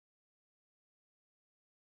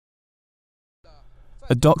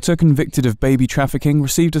A doctor convicted of baby trafficking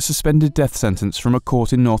received a suspended death sentence from a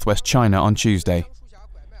court in northwest China on Tuesday.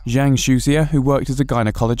 Zhang Shuzia, who worked as a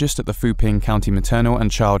gynecologist at the Fuping County Maternal and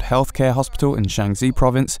Child Health Care Hospital in Shaanxi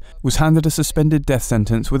Province, was handed a suspended death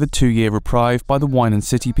sentence with a 2-year reprieve by the Wine and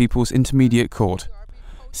City People's Intermediate Court.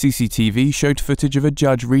 CCTV showed footage of a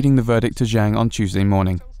judge reading the verdict to Zhang on Tuesday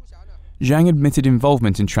morning. Zhang admitted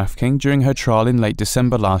involvement in trafficking during her trial in late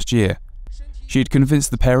December last year. She had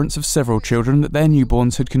convinced the parents of several children that their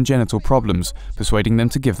newborns had congenital problems, persuading them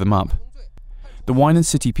to give them up. The Wine and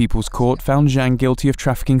City People's Court found Zhang guilty of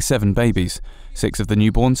trafficking 7 babies. 6 of the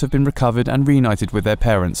newborns have been recovered and reunited with their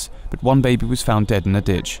parents, but 1 baby was found dead in a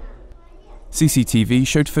ditch. CCTV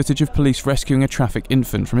showed footage of police rescuing a trafficked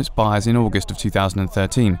infant from its buyers in August of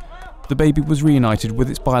 2013. The baby was reunited with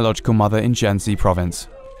its biological mother in Shaanxi Province.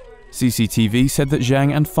 CCTV said that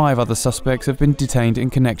Zhang and 5 other suspects have been detained in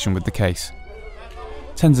connection with the case.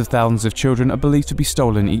 Tens of thousands of children are believed to be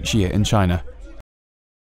stolen each year in China.